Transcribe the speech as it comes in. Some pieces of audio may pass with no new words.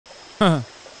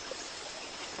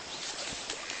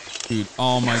Dude,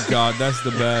 oh my God, that's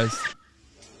the best.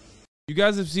 You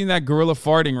guys have seen that gorilla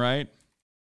farting, right?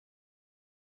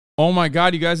 Oh my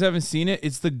God, you guys haven't seen it?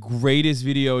 It's the greatest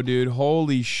video, dude.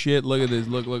 Holy shit, look at this.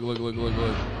 Look.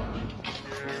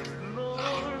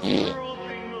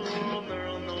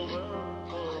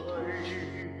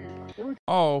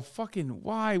 Oh, fucking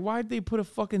why? Why'd they put a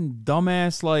fucking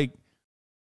dumbass, like,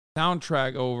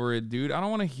 soundtrack over it, dude? I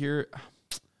don't want to hear it.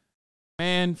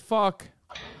 Man, fuck.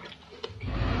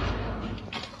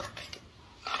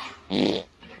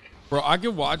 Bro, I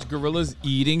could watch gorillas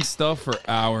eating stuff for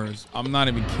hours. I'm not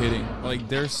even kidding. Like,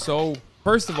 they're so...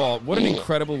 First of all, what an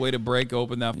incredible way to break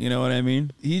open that... You know what I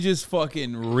mean? He just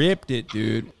fucking ripped it,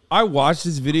 dude. I watched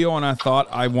this video and I thought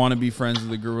I want to be friends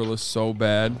with the gorilla so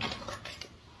bad.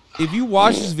 If you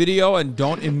watch this video and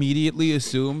don't immediately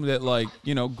assume that, like,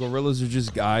 you know, gorillas are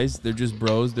just guys, they're just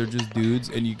bros, they're just dudes,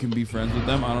 and you can be friends with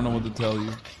them, I don't know what to tell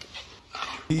you.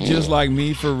 He's just like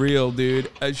me for real,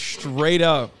 dude. Straight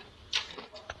up.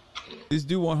 This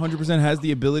dude 100% has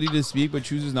the ability to speak but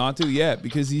chooses not to? Yeah,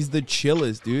 because he's the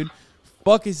chillest, dude.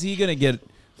 Fuck is he gonna get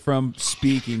from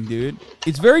speaking, dude?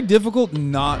 It's very difficult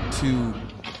not to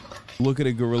look at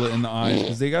a gorilla in the eyes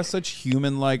because they got such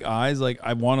human-like eyes. Like,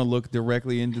 I want to look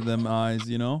directly into them eyes,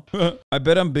 you know? I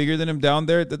bet I'm bigger than him down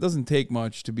there. That doesn't take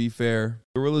much, to be fair.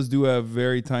 Gorillas do have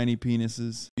very tiny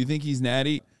penises. You think he's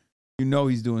natty? You know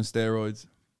he's doing steroids.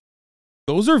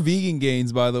 Those are vegan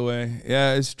gains, by the way.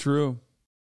 Yeah, it's true.